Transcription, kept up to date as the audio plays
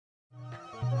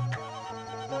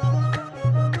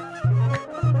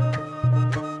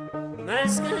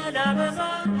መስቀል አበባ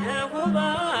የውብ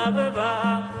አበባ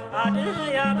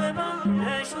አደይ አበባ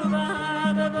የሹባ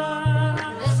አበባ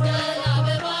መስቀል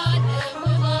አበባ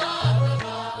የውብ አበባ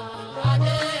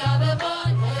አደይ አበባ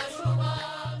የሹባ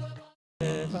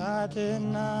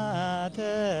ጥፋትና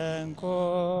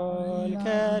ተንኮል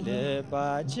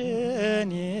ከልባችን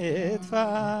ይጥፋ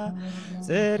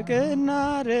ጽድቅና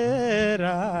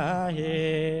ርኅራኄ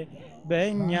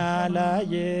በእኛ ላይ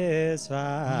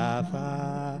ይስፋፋ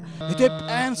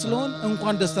ኢትዮጵያውያን ስለሆን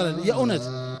እንኳን ደስ አለን የእውነት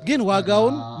ግን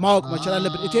ዋጋውን ማወቅ መቻል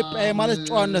አለብን ኢትዮጵያዊ ማለት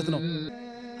ጨዋነት ነው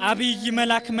አብይ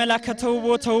መላክ መላከ ተውቦ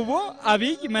ተውቦ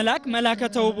አብይ መላክ መላከ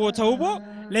ተውቦ ተውቦ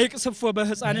ለይቅስፎ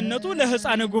በህፃንነቱ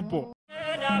ለህፃን ጉቦ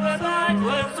አበባ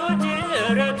ወንዞች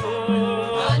ረቱ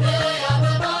አደይ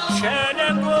አበባ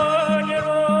ሸለቆ ድሮ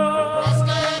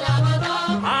መስቀል አበባ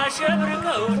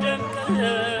አሸብርቀው ደምቀው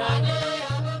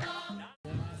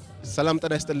ሰላም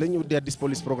ጤና ይስጥልኝ ውድ የአዲስ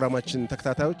ፖሊስ ፕሮግራማችን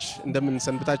ተከታታዮች እንደምን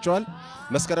ሰንብታችኋል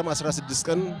መስከረም 16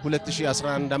 ቀን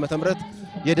 2011 ዓ.ም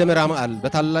የደመራ በዓል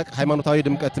በታላቅ ሃይማኖታዊ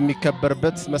ድምቀት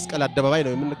የሚከበርበት መስቀል አደባባይ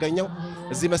ነው የምንገኘው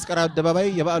እዚህ መስቀል አደባባይ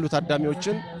የበዓሉ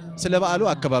ታዳሚዎችን ስለ በዓሉ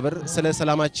አከባበር ስለ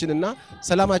ሰላማችንና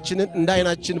ሰላማችንን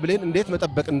እንዳይናችን ብለን እንዴት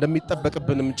መጠበቅ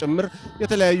እንደሚጠበቅብንም ጭምር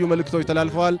የተለያዩ መልእክቶች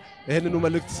ተላልፈዋል ይሄንኑ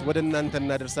መልእክት ወደ እናንተ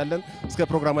እናደርሳለን እስከ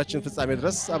ፕሮግራማችን ፍጻሜ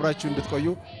ድረስ አብራችሁ እንድትቆዩ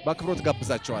በአክብሮት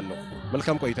ጋብዛችኋለሁ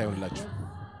መልካም ቆይታ ይሁንላችሁ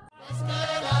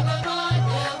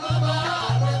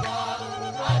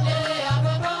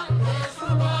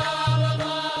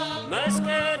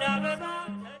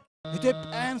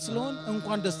ኢትዮጵያውያን ስለሆን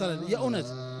እንኳን ደስ አለን የእውነት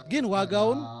ግን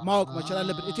ዋጋውን ማወቅ መቻል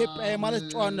አለብን ኢትዮጵያዊ ማለት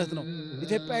ጨዋነት ነው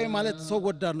ኢትዮጵያዊ ማለት ሰው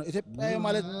ወዳድ ነው ኢትዮጵያዊ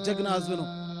ማለት ጀግና ህዝብ ነው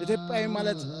ኢትዮጵያዊ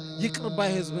ማለት ይቅር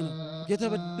ባይ ህዝብ ነው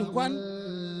እንኳን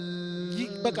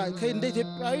በቃ እንደ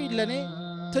ኢትዮጵያዊ ለኔ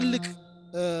ትልቅ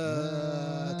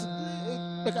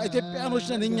በቃ ኢትዮጵያኖች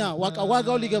ነን እኛ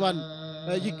ዋጋው ሊገባን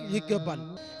ይገባል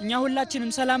እኛ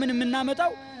ሁላችንም ሰላምን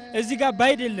የምናመጣው እዚህ ጋር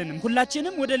ባይደለንም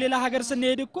ሁላችንም ወደ ሌላ ሀገር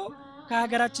ስንሄድ እኮ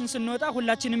ከሀገራችን ስንወጣ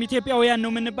ሁላችንም ኢትዮጵያውያን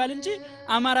ነው የምንባል እንጂ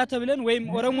አማራ ተብለን ወይም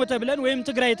ኦሮሞ ተብለን ወይም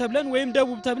ትግራይ ተብለን ወይም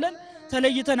ደቡብ ተብለን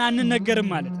ተለይተን አንነገርም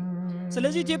ማለት ነው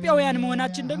ስለዚህ ኢትዮጵያውያን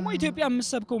መሆናችን ደግሞ ኢትዮጵያ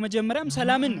የምትሰብከው መጀመሪያም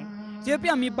ሰላምን ነው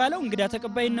ኢትዮጵያ የሚባለው እንግዳ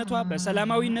ተቀባይነቷ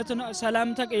በሰላማዊነት ነው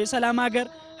የሰላም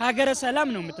ሀገረ ሰላም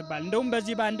ነው የምትባል እንደውም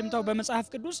በዚህ በአንድምታው በመጽሐፍ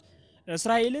ቅዱስ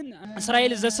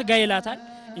እስራኤል ዘስጋ ይላታል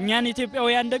እኛን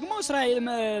ኢትዮጵያውያን ደግሞ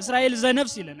እስራኤል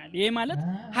ዘነፍስ ይለናል ይሄ ማለት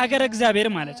ሀገረ እግዚአብሔር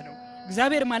ማለት ነው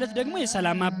እግዚአብሔር ማለት ደግሞ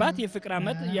የሰላም አባት የፍቅር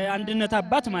አመት የአንድነት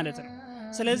አባት ማለት ነው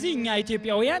ስለዚህ እኛ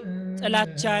ኢትዮጵያውያን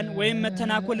ጥላቻን ወይም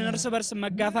መተናኮልን እርስ በርስ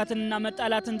መጋፋትንና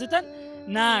መጣላትን ትተን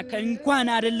እንኳን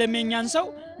አይደለም የኛን ሰው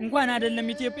እንኳን አይደለም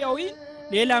ኢትዮጵያዊ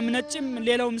ሌላም ነጭም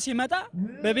ሌላውም ሲመጣ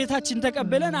በቤታችን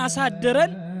ተቀበለን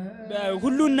አሳደረን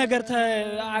ሁሉን ነገር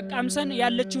አቃምሰን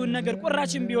ያለችውን ነገር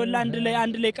ቁራችን ቢወላ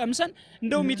አንድ ላይ ቀምሰን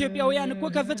እንደውም ኢትዮጵያውያን እኮ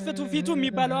ከፍትፍቱ ፊቱ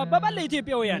የሚባለው አባባል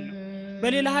ለኢትዮጵያውያን ነው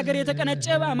በሌላ ሀገር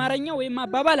የተቀነጨበ አማርኛ ወይም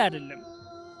አባባል አይደለም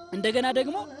እንደገና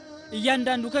ደግሞ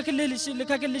እያንዳንዱ ከክልል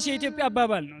የኢትዮጵያ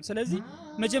አባባል ነው ስለዚህ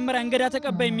መጀመሪያ እንግዳ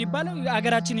ተቀባይ የሚባለው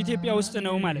ሀገራችን ኢትዮጵያ ውስጥ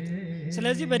ነው ማለት ነው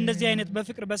ስለዚህ በእንደዚህ አይነት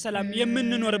በፍቅር በሰላም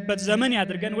የምንኖርበት ዘመን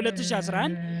ያድርገን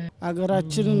 2011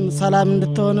 ሀገራችን ሰላም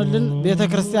እንድትሆንልን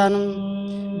ቤተክርስቲያንም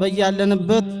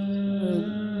በያለንበት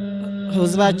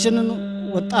ህዝባችንን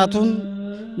ወጣቱን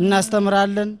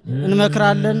እናስተምራለን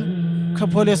እንመክራለን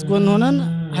ከፖሊስ ጎን ሆነን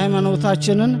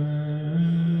ሃይማኖታችንን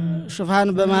ሽፋን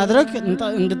በማድረግ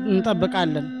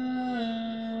እንጠብቃለን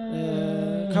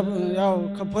ያው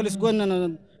ከፖሊስ ጎን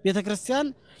ቤተክርስቲያን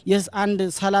አንድ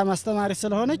ሰላም አስተማሪ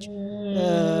ስለሆነች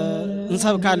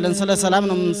እንሰብካለን ስለ ሰላም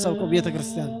ነው የምንሰብከው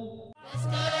ቤተክርስቲያን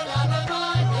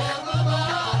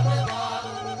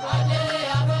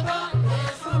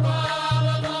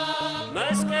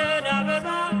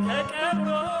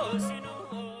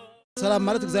ሰላም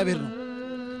ማለት እግዚአብሔር ነው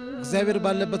እግዚአብሔር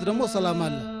ባለበት ደግሞ ሰላም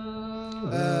አለ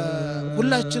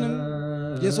ሁላችንም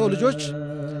የሰው ልጆች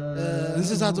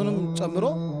እንስሳቱንም ጨምሮ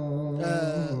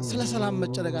ስለ ሰላም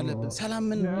መጨነቅ አለብን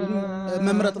ሰላምን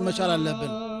መምረጥ መቻል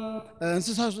አለብን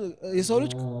እንስሳት የሰው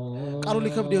ልጅ ቃሉ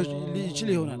ሊከብድ ይችል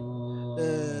ይሆናል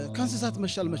ከእንስሳት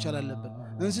መቻል አለብን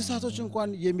እንስሳቶች እንኳን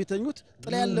የሚተኙት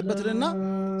ጥላ ያለበትና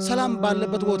ሰላም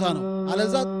ባለበት ቦታ ነው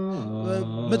አለዛ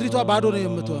ምድሪቷ ባዶ ነው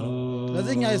የምትሆነው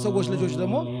ለዚህኛ የሰዎች ልጆች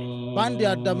ደግሞ ባንድ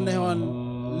ያዳምና ሔዋን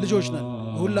ልጆች ነን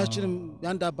ሁላችንም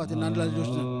ያንድ አባትና አንድ ልጆች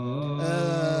ነን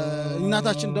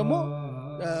እናታችን ደግሞ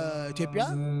ኢትዮጵያ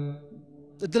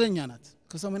እድለኛ ናት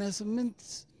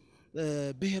ከ88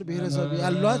 ብሔር ብሔረሰብ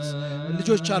ያሏት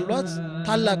ልጆች አሏት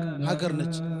ታላቅ ሀገር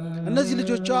ነች እነዚህ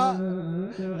ልጆቿ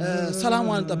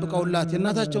ሰላሟን ጠብቀውላት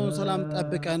የእናታቸውን ሰላም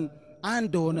ጠብቀን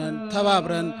አንድ ሆነን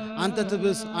ተባብረን አንተ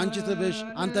ትብስ አንቺ ትብሽ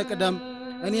አንተ ቀደም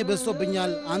እኔ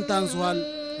በሶብኛል አንተ አንሷል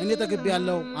እኔ ተግብ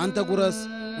ያለው አንተ ጉረስ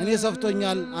እኔ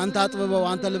ሰፍቶኛል አንተ አጥብበው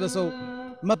አንተ ልበሰው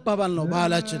መባባል ነው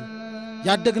ባህላችን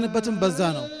ያደግንበትም በዛ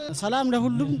ነው ሰላም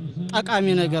ለሁሉም ጠቃሚ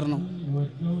ነገር ነው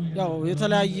ያው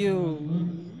የተለያዩ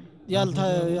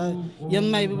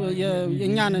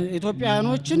የኛን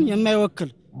ኢትዮጵያኖችን የማይወክል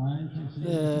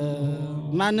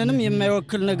ማንንም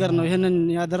የማይወክል ነገር ነው ይሄንን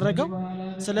ያደረገው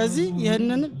ስለዚህ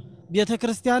ይሄንን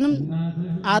ቤተክርስቲያንም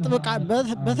አጥብቃ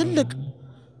በትልቅ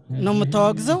ነው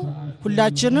የምታወግዘው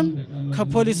ሁላችንም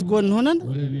ከፖሊስ ጎን ሆነን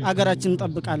አገራችንን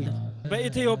እንጠብቃለን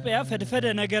በኢትዮጵያ ፈድፈደ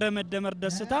ነገረ መደመር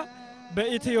ደስታ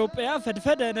በኢትዮጵያ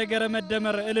ፈድፈደ ነገረ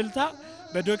መደመር እልልታ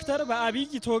በዶክተር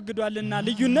በአብይ ተወግዷልና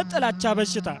ልዩነት ጥላቻ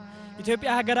በሽታ ኢትዮጵያ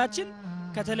ሀገራችን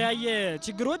ከተለያየ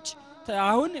ችግሮች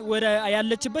አሁን ወደ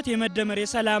ያለችበት የመደመር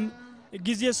የሰላም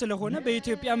ጊዜ ስለሆነ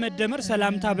በኢትዮጵያ መደመር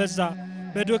ሰላምታ በዛ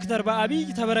በዶክተር በአብይ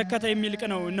ተበረከተ የሚልቅ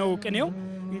ነው ቅኔው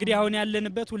እንግዲህ አሁን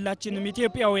ያለንበት ሁላችንም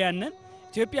ኢትዮጵያውያን ነን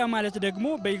ኢትዮጵያ ማለት ደግሞ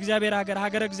በእግዚአብሔር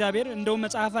ሀገር እግዚአብሔር እንደው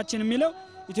መጽሐፋችን የሚለው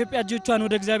ኢትዮጵያ እጆቿን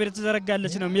ወደ እግዚአብሔር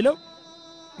ተዘረጋለች ነው የሚለው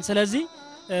ስለዚህ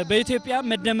በኢትዮጵያ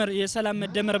መደመር የሰላም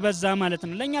መደመር በዛ ማለት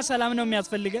ነው ለኛ ሰላም ነው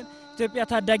የሚያስፈልገን ኢትዮጵያ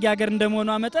ታዳጊ ሀገር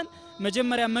እንደመሆኗ መጠን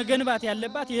መጀመሪያ መገንባት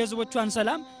ያለባት የህዝቦቿን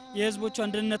ሰላም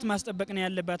የህዝቦቿን ደህንነት ማስጠበቅ ነው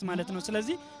ያለባት ማለት ነው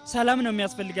ስለዚህ ሰላም ነው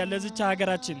የሚያስፈልጋል ለዚች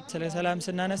ሀገራችን ስለ ሰላም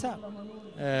ስናነሳ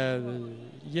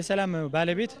የሰላም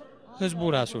ባለቤት ህዝቡ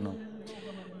ራሱ ነው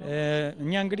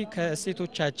እኛ እንግዲህ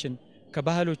ከእሴቶቻችን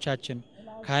ከባህሎቻችን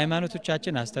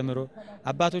ከሃይማኖቶቻችን አስተምሮ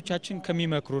አባቶቻችን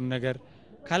ከሚመክሩን ነገር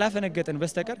ካላፈነገጠን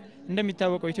በስተቀር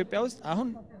እንደሚታወቀው ኢትዮጵያ ውስጥ አሁን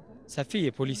ሰፊ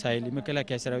የፖሊስ ኃይል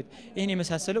የመከላከያ ሰራዊት ይሄን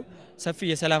የመሳሰለው ሰፊ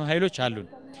የሰላም ኃይሎች አሉን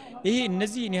ይሄ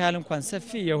እነዚህ ያህል እንኳን ሰፊ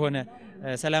የሆነ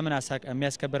ሰላምን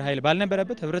የሚያስከብር ኃይል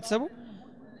ባልነበረበት ህብረተሰቡ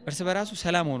እርስ በራሱ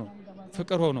ሰላም ሆኖ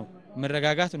ፍቅር ሆኖ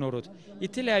መረጋጋት ኖሮት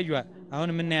የተለያዩ አሁን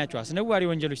የምናያቸው አስነዋሪ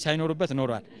ወንጀሎች ሳይኖሩበት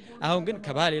ኖሯል አሁን ግን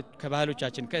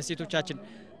ከባህሎቻችን ከእሴቶቻችን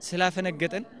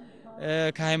ስላፈነገጠን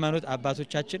ከሃይማኖት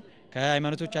አባቶቻችን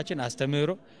ከሃይማኖቶቻችን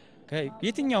አስተምሮ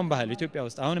የትኛውም ባህል ኢትዮጵያ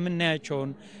ውስጥ አሁን የምናያቸውን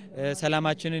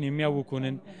ሰላማችንን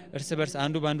የሚያውኩንን እርስ በርስ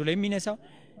አንዱ ባንዱ ላይ የሚነሳው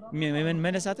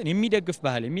መነሳትን የሚደግፍ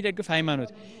ባህል የሚደግፍ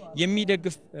ሃይማኖት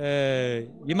የሚደግፍ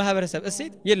የማህበረሰብ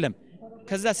እሴት የለም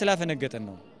ከዛ ስላፈነገጠን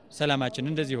ነው ሰላማችን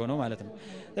እንደዚህ ሆኖ ማለት ነው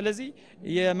ስለዚህ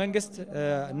የመንግስት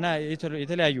እና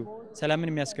የተለያዩ ሰላምን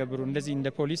የሚያስከብሩ እንደዚህ እንደ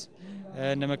ፖሊስ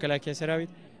እንደ መከላከያ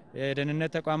ሰራዊት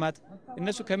የደህንነት ተቋማት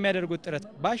እነሱ ከሚያደርጉት ጥረት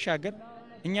ባሻገር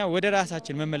እኛ ወደ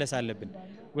ራሳችን መመለስ አለብን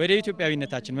ወደ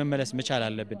ኢትዮጵያዊነታችን መመለስ መቻል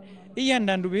አለብን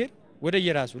እያንዳንዱ ብሔር ወደ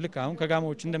የራሱ ልክ አሁን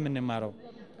ከጋሞዎች እንደምንማረው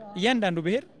እያንዳንዱ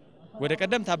ብሔር ወደ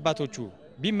ቀደምት አባቶቹ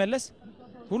ቢመለስ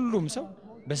ሁሉም ሰው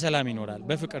በሰላም ይኖራል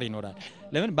በፍቅር ይኖራል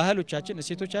ለምን ባህሎቻችን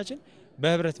እሴቶቻችን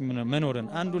በህብረት መኖርን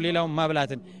አንዱ ሌላውን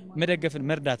ማብላትን መደገፍን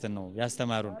መርዳትን ነው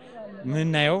ያስተማሩን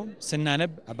ምንናየው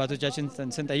ስናነብ አባቶቻችን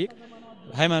ስንጠይቅ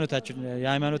ሃይማኖታችን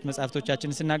የሃይማኖት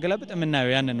መጻፍቶቻችን ስናገላብጥ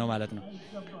ምናየው ያንን ነው ማለት ነው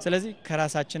ስለዚህ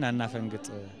ከራሳችን አናፈንግጥ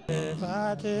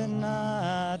ፋትና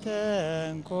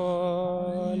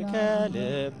ተንኮል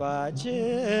ከልባችን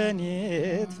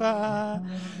ይጥፋ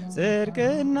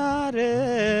ጽድቅና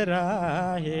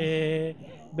ርህራሄ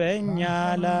በእኛ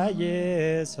ላይ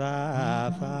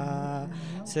ይስፋፋ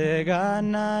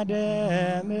ስጋና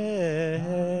ደምህ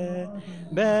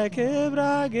በክብር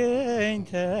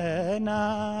አግኝተናል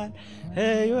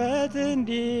ሕይወት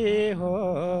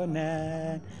እንዲሆነን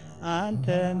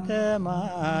አንተን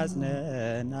ተማጽነናል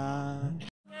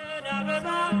አበባ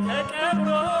ተቀብሮ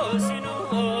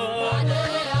ሲኖር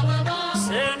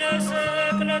ስነ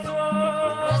ስቅለቱ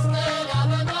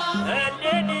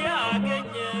እንዴት ያገኘ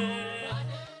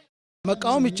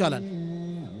መቃወም ይቻላል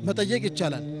መጠየቅ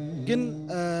ይቻላል ግን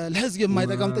ለህዝብ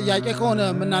የማይጠቅም ጥያቄ ከሆነ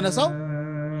የምናነሳው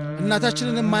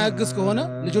እናታችንን የማያግዝ ከሆነ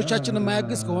ልጆቻችንን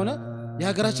የማያግዝ ከሆነ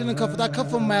የሀገራችንን ከፍታ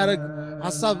ከፍ የማያደርግ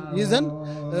ሐሳብ ይዘን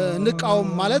ንቃውም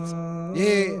ማለት ይሄ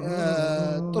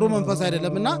ጥሩ መንፈስ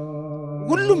አይደለምና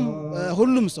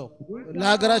ሁሉም ሰው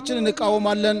ለሀገራችን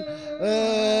ንቃውማለን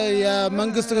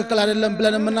የመንግስት ትክክል አይደለም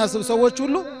ብለን የምናስብ ሰዎች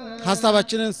ሁሉ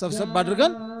ሐሳባችንን ሰብሰብ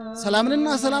አድርገን ሰላምንና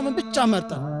ሰላምን ብቻ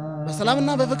መርጠን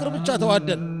በሰላምና በፍቅር ብቻ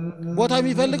ተዋደን ቦታ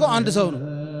የሚፈልገው አንድ ሰው ነው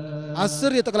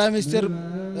 10 የጠቅላይ ሚኒስትር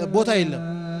ቦታ የለም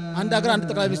አንድ ሀገር አንድ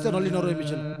ጠቅላይ ሚኒስትር ነው ሊኖረው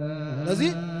የሚችል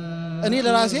ስለዚህ እኔ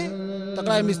ለራሴ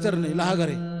ጠቅላይ ሚኒስትር ነኝ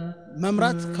ለሀገሬ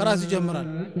መምራት ከራስ ይጀምራል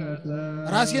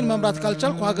ራሴን መምራት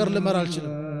ካልቻልኩ ሀገር ልመራ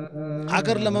አልችልም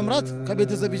ሀገር ለመምራት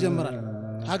ከቤተሰብ ይጀምራል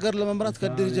ሀገር ለመምራት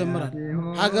ከድር ይጀምራል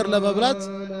ሀገር ለመብላት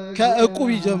ከእቁብ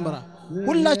ይጀምራል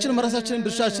ሁላችንም ራሳችንን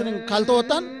ድርሻችንን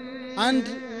ካልተወጣን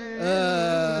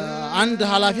አንድ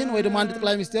ኃላፊን ወይ ደግሞ አንድ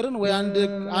ጠቅላይ ሚኒስትርን ወይ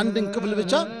አንድን ክፍል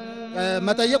ብቻ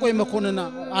መጠየቅ ወይ መኮንና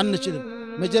አንችልም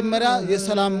መጀመሪያ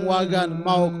የሰላም ዋጋን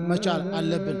ማወቅ መቻል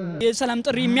አለብን የሰላም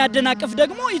ጥሪ የሚያደናቅፍ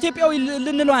ደግሞ ኢትዮጵያዊ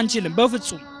ልንለው አንችልም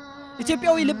በፍጹም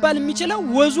ኢትዮጵያዊ ሊባል የሚችለው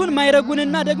ወዙን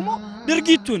ማይረጉንና ደግሞ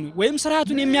ድርጊቱን ወይም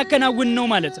ስርዓቱን የሚያከናውን ነው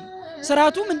ማለት ነው።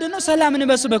 ስርዓቱ ምንድነው? ሰላምን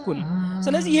በስበኩ ነው።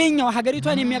 ስለዚህ ይሄኛው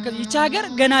ሀገሪቷን ይቺ ሀገር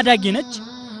ገና ዳጊ ነች።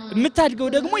 የምታድገው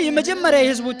ደግሞ የመጀመሪያ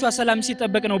የህዝቦቿ ሰላም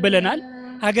ሲጠበቅ ነው ብለናል።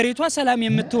 ሀገሪቷ ሰላም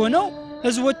የምትሆነው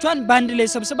ህዝቦቿን ባንድ ላይ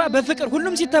ሰብስባ በፍቅር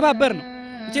ሁሉም ሲተባበር ነው።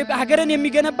 ኢትዮጵያ ሀገርን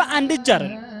የሚገነባ አንድ እጅ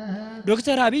አይደለም።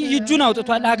 ዶክተር አብይ እጁን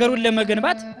አውጥቷል ሀገሩን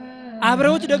ለመገንባት።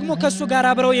 አብረውት ደግሞ ከሱ ጋር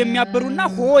አብረው የሚያበሩና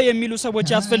ሆ የሚሉ ሰዎች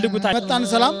ያስፈልጉታል። መጣን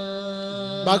ሰላም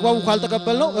በአግባቡ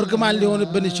ካልተቀበልነው እርግማን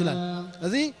ሊሆንብን ይችላል።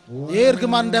 ስለዚህ ይሄ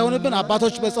እርግማን እንዳይሆንብን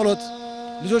አባቶች በጸሎት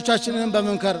ልጆቻችንን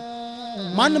በመምከር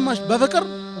ማንንም በፍቅር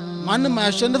ማንንም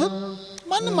አያሸንፍም፣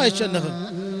 ማንንም አይሸነፍም።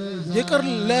 ይቅር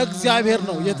ለእግዚአብሔር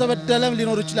ነው። የተበደለም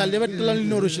ሊኖር ይችላል፣ የበደለም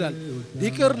ሊኖር ይችላል።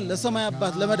 ይቅር ለሰማይ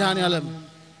አባት ለመድኃኔ ዓለም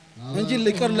እንጂ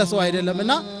ይቅር ለሰው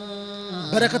አይደለምና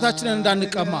በረከታችንን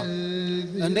እንዳንቀማ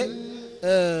እንዴ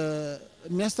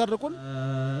የሚያስተርቁን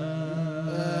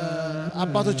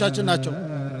አባቶቻችን ናቸው።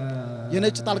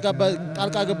 የነጭ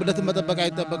ጣልቃ ገብነትን መጠበቅ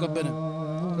አይተበቀበንም።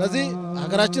 ስለዚህ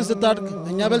ሀገራችን ስታድግ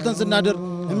እኛ በልተን ስናድር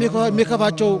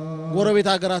የሚከፋቸው ጎረቤት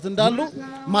ሀገራት እንዳሉ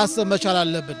ማሰብ መቻል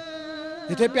አለብን።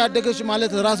 ኢትዮጵያ አደገች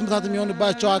ማለት ራስ ምታት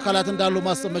የሚሆንባቸው አካላት እንዳሉ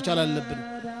ማሰብ መቻል አለብን።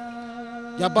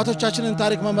 የአባቶቻችንን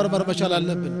ታሪክ መመርመር መቻል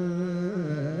አለብን።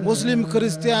 ሙስሊም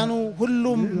ክርስቲያኑ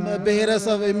ሁሉም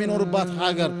ብሔረሰብ የሚኖርባት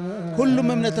ሀገር፣ ሁሉም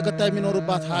እምነት ተከታይ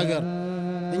የሚኖርባት ሀገር።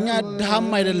 እኛ ድሃም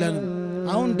አይደለንም።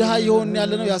 አሁን ድሃ የሆንን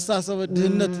ያለነው ያስተሳሰብ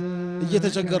ድህነት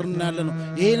እየተቸገርን ያለነው።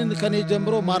 ይሄንን ከኔ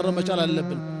ጀምሮ ማረም መቻል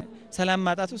አለብን። ሰላም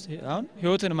ማጣት ውስጥ አሁን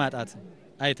ህይወትን ማጣት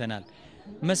አይተናል።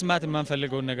 መስማት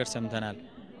የማንፈልገውን ነገር ሰምተናል።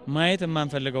 ማየት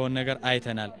የማንፈልገውን ነገር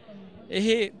አይተናል። ይሄ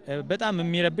በጣም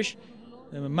የሚረብሽ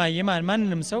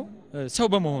ማንንም ሰው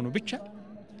በመሆኑ ብቻ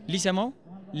ሊሰማው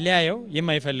ሊያየው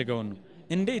የማይፈልገውን ነው።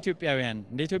 እንደ ኢትዮጵያውያን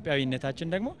እንደ ኢትዮጵያዊነታችን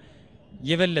ደግሞ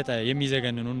የበለጠ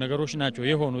የሚዘገንኑ ነገሮች ናቸው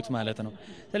የሆኑት ማለት ነው።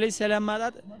 ስለዚህ ሰላም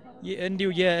ማጣት እንዲሁ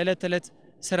የዕለት ተዕለት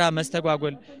ስራ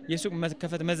መስተጓጎል፣ የሱቅ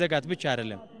መከፈት መዘጋት ብቻ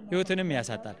አይደለም፣ ህይወትንም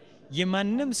ያሳጣል።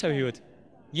 የማንንም ሰው ህይወት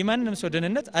የማንንም ሰው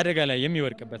ደህንነት አደጋ ላይ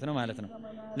የሚወድቅበት ነው ማለት ነው።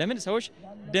 ለምን ሰዎች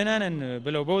ደህናነን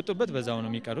ብለው በወጡበት በዛው ነው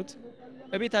የሚቀሩት።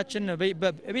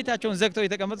 ቤታቸውን ዘግተው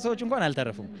የተቀመጡ ሰዎች እንኳን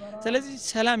አልተረፉም። ስለዚህ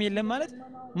ሰላም የለም ማለት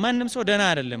ማንንም ሰው ደህና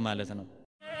አይደለም ማለት ነው።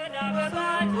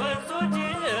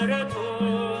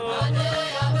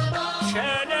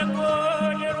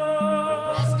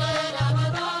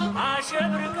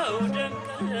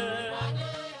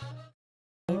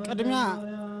 ቅድሚያ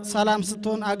ሰላም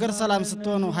ስትሆን አገር ሰላም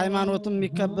ስትሆን ሃይማኖትም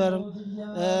የሚከበር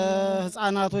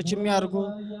ህፃናቶች የሚያርጉ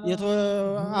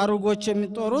አሩጎች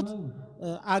የሚጦሩት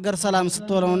አገር ሰላም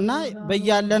ስትሆንና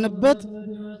በያለንበት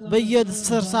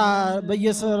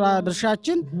በየስራ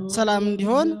ድርሻችን ሰላም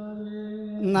እንዲሆን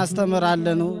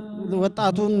እናስተምራለን።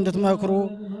 ወጣቱን እንድትመክሩ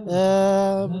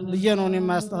በየነውን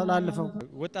የማስተላልፈው።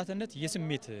 ወጣትነት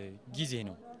የስሜት ጊዜ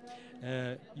ነው።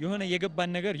 የሆነ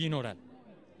የገባን ነገር ይኖራል።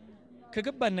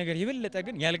 ከገባን ነገር የበለጠ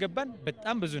ግን ያልገባን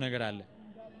በጣም ብዙ ነገር አለ።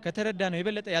 ከተረዳነው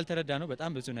የበለጠ ያልተረዳነው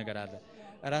በጣም ብዙ ነገር አለ።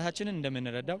 ራሳችንን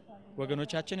እንደምንረዳው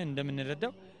ወገኖቻችንን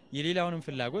እንደምንረዳው የሌላውንም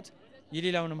ፍላጎት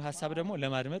የሌላውንም ሐሳብ ደግሞ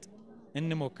ለማድመጥ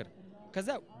እንሞክር። ከዛ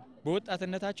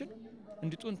በወጣትነታችን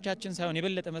እንድጡንቻችን ሳይሆን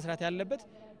የበለጠ መስራት ያለበት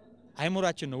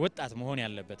አይምሮአችን ነው ወጣት መሆን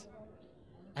ያለበት።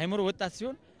 አይምሮ ወጣት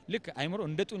ሲሆን ልክ አይምሮ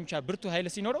እንደ ጡንቻ ብርቱ ኃይል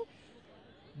ሲኖረው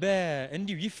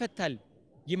እንዲሁ ይፈታል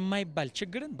የማይባል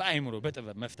ችግርን በአይምሮ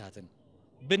በጥበብ መፍታትን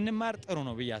ብንማር ጥሩ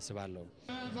ነው ብዬ አስባለሁ።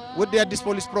 ውድ የአዲስ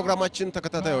ፖሊስ ፕሮግራማችን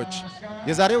ተከታታዮች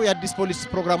የዛሬው የአዲስ ፖሊስ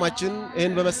ፕሮግራማችን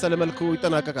ይህን በመሰለ መልኩ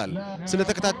ይጠናቀቃል።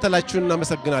 ስለተከታተላችሁን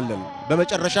እናመሰግናለን።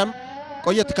 በመጨረሻም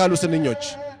ቆየት ካሉ ስንኞች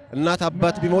እናት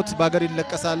አባት ቢሞት ባገር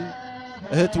ይለቀሳል፣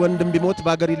 እህት ወንድም ቢሞት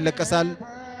ባገር ይለቀሳል፣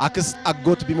 አክስት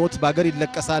አጎት ቢሞት ባገር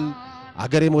ይለቀሳል፣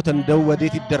 አገር የሞተ እንደው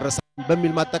ወዴት ይደረሳል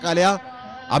በሚል ማጠቃለያ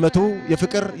አመቱ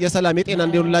የፍቅር የሰላም የጤና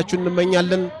እንዲሆንላችሁ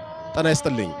እንመኛለን። ጤና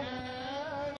ይስጥልኝ።